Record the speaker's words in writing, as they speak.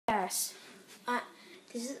grass.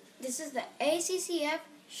 This is the ACCF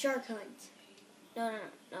shark hunt. No,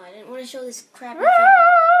 I didn't want to show this crap.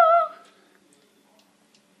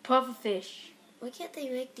 Pufferfish. Why can't they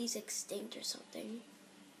make these extinct or something?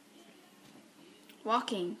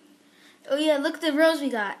 Walking. Oh yeah, look at the rose we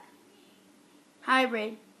got.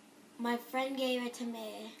 Hybrid. My friend gave it to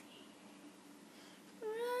me.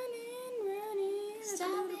 Running.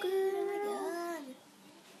 Stop it! Oh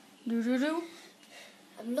my god. Do.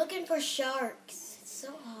 I'm looking for sharks. It's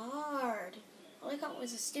so hard. All I got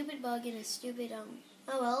was a stupid bug and a stupid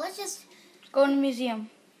Oh well, let's just go in the museum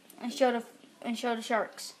and show the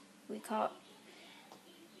sharks we caught.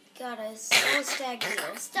 Got a stag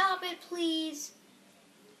beetle. Stop it, please.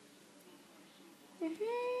 We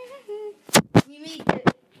made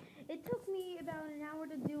it. It took me about an hour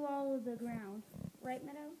to do all of the ground. Right,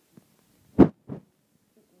 Meadow?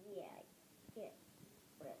 Yeah.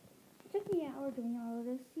 It took me an hour doing all of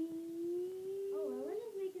this. Oh, well, let's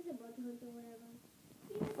just make this a bug hunt or whatever.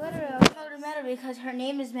 Let her call her Meadow because her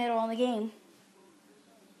name is Meadow on the game.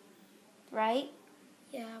 Right?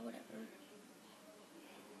 Yeah, whatever.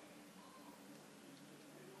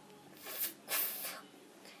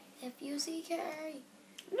 F-U-C-K.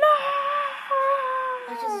 No!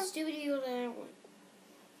 That's just a stupid deal that I don't want.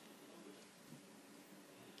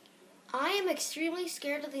 I am extremely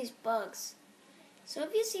scared of these bugs. So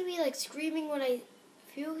if you see me like screaming if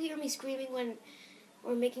you hear me screaming when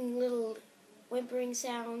we're making little whimpering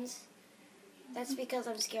sounds, that's because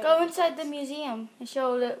I'm scared. Go inside the museum and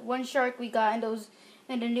show the one shark we got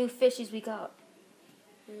and the new fishes we got.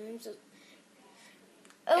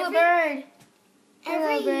 Oh, a bird.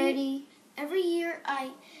 Hello, birdie. Every year,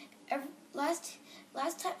 last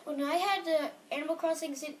time when I had the Animal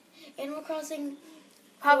Crossing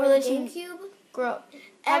Population GameCube,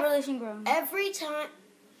 Population grown. every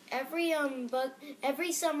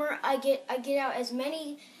summer I get out as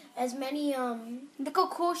many Look how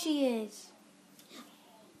cool she is.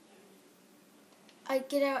 I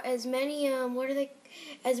get out as many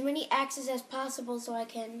as many axes as possible so I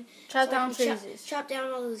can Chop down trees. Chop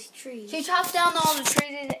down all those trees. She chops down all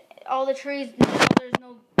the trees.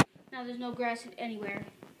 Now there's no grass anywhere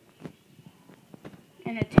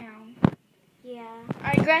in the town. Yeah.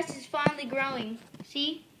 Our grass is finally growing.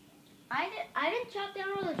 See? I didn't chop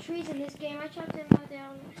down all the trees in this game. I chopped them all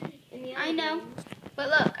down in the other I know. game. But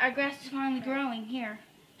look, our grass is finally growing here.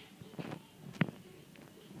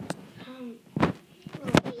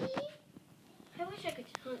 I wish I could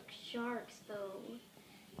hunt sharks though,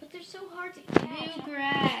 but they're so hard to catch. New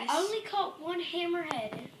grass. I only caught one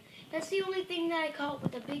hammerhead. That's the only thing that I caught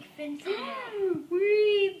with a big fin head.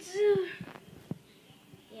 Weeds.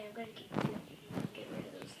 Yeah, I'm gonna get rid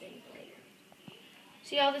of those things later.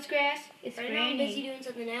 See all this grass? It's right now I'm busy doing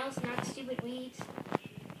something else, not stupid weeds.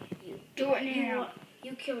 Do it now.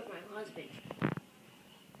 You killed my husband.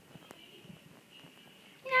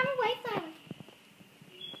 I'm a white flower.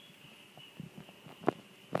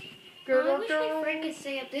 I wish my friend could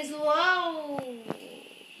stay up this low.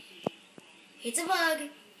 It's a bug.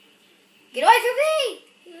 Get away from me!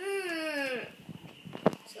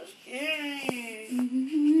 So scary. I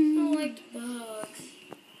don't like bugs.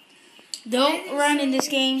 Don't run in this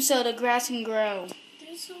game so the grass can grow.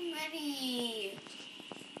 There's so many.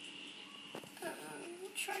 I'll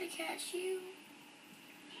try to catch you.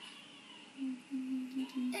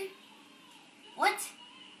 What?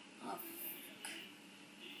 Oh,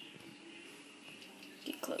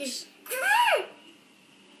 Get close.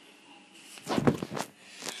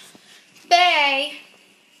 Bay.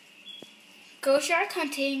 Go shark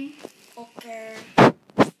hunting. Okay.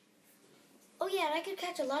 Oh yeah, and I could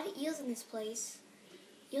catch a lot of eels in this place.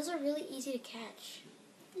 Eels are really easy to catch.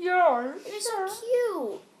 Yeah. They're so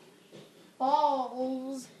cute.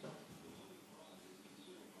 Balls.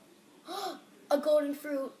 A golden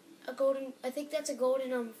fruit. I think that's a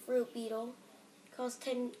golden fruit beetle. Costs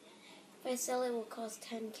 10. If I sell it, it will cost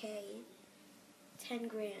 10K. 10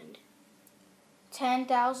 grand.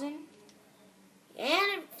 10,000? And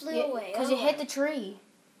it flew away. Because it hit the tree.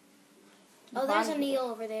 Oh, there's an eel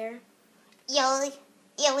over there. Yelly.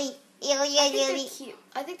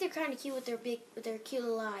 I think they're kind of cute with their cute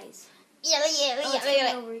little eyes. Yelly. It's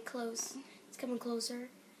coming over close. It's coming closer.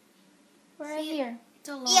 Right here. It's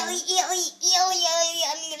all long.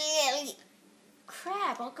 Yelly.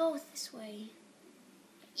 Crap! I'll go this way.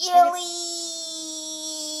 Yelly.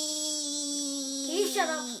 Can you shut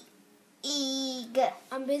up? Eeg.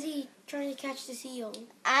 I'm busy trying to catch this eel.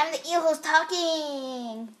 I'm the eel who's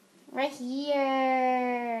talking. Right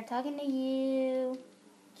here. Talking to you.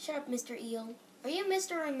 Shut up, Mr. Eel. Are you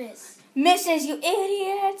Mr. or Miss? Mrs., you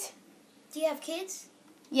idiot. Do you have kids?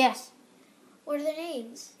 Yes. What are their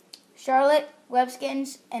names? Charlotte,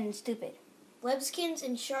 Webskins, and Stupid. Webskins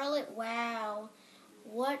and Charlotte. Wow.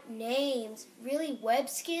 What names? Really,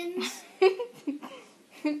 Webskins?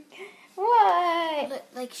 What?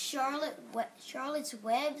 Like Charlotte's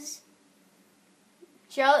Webs?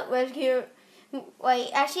 Charlotte, Webskins.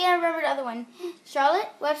 Wait, actually, I remember the other one. Charlotte,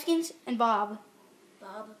 Webskins, and Bob.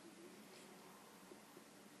 Bob.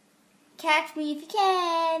 Catch me if you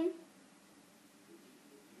can.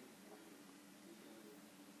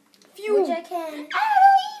 Which I can. Don't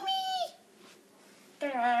eat me. I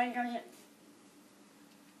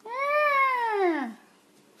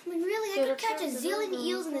mean, really, I could catch a zillion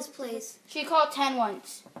eels in this place. She caught 10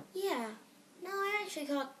 once. Yeah. No, I actually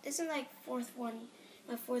caught. This is my fourth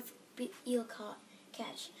eel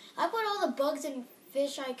catch. I put all the bugs and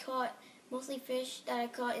fish I caught, mostly fish that I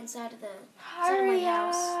caught inside of my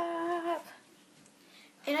house. Up.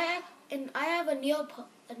 And I have a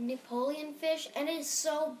Neapolitan fish, and it is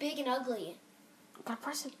so big and ugly. I'm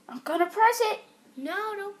gonna press it.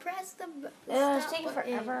 No, don't press the It's stop taking button.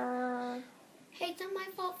 forever. Hey, it's not my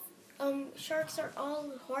fault. Sharks are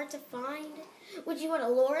all hard to find. Would you want to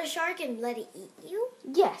lure a shark and let it eat you?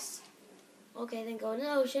 Yes. Okay, then go in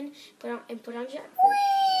the ocean, put on shark food,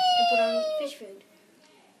 and put on fish food.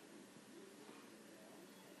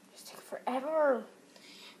 It's taking forever.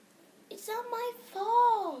 It's not my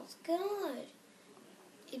fault. God.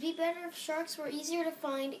 It'd be better if sharks were easier to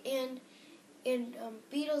find and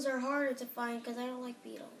beetles are harder to find because I don't like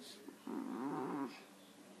beetles.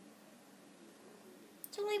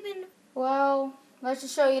 It's only been... Well, let's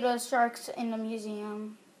just show you the sharks in the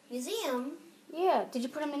museum. Museum? Yeah. Did you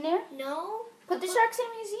put them in there? No. Put the sharks in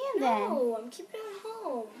the museum then. No, I'm keeping it at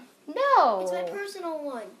home. No. It's my personal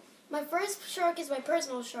one. My first shark is my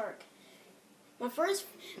personal shark. My first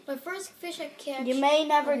fish I catch. You may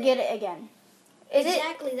never get it again. Is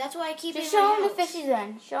exactly. That's why I keep Just it in my show them house. the fishes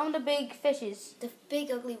then. Show them the big fishes. The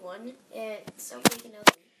big ugly one. It's so big and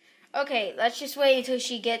ugly. Okay, let's just wait until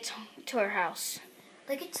she gets to her house.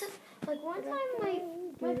 Like it took. Like one time,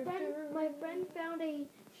 my friend found a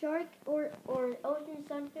shark or ocean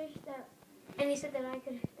sunfish and he said that I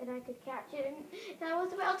could catch it, and I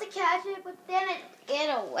was about to catch it, but then it get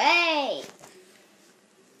away.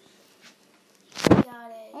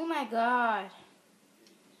 Got it. Oh my god.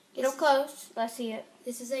 Get up close. Let's see it.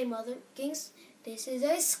 This is a mother king's. It's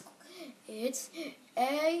a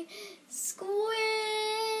squid.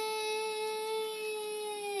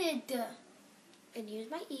 And here's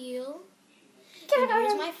my eel. And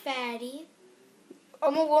here's my fatty.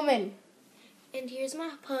 I'm a woman. And here's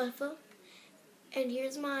my puffer. And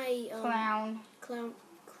here's my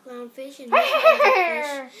clownfish. And here's my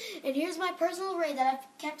fish. And here's my personal ray that I've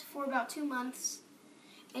kept for about 2 months.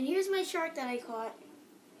 And here's my shark that I caught.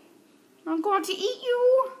 I'm going to eat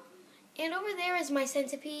you. And over there is my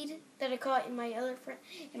centipede that I caught in my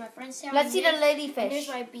friend's house. Let's see the And ladyfish. there's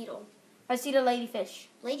my beetle. Let's see the ladyfish.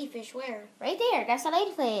 Ladyfish, where? Right there. That's the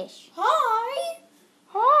ladyfish. Hi.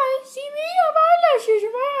 Hi. See me? I'm eyelashes.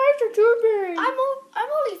 My eyes are too big. I'm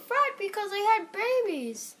only fat because I had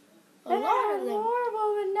babies. A lot of them.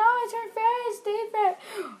 Horrible, but now I turn fat and stay fat.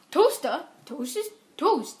 Toaster. Toast is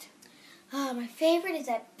toast. My favorite is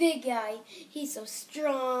that big guy. He's so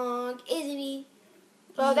strong, isn't he?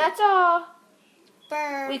 Well, that's all.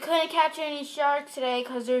 Burr. We couldn't catch any sharks today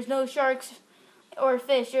because there's no sharks or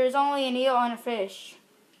fish. There's only an eel and a fish.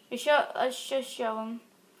 Let's just show them.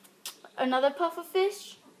 Another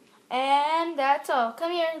pufferfish. And that's all.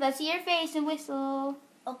 Come here. Let's see your face and whistle.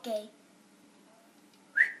 Okay.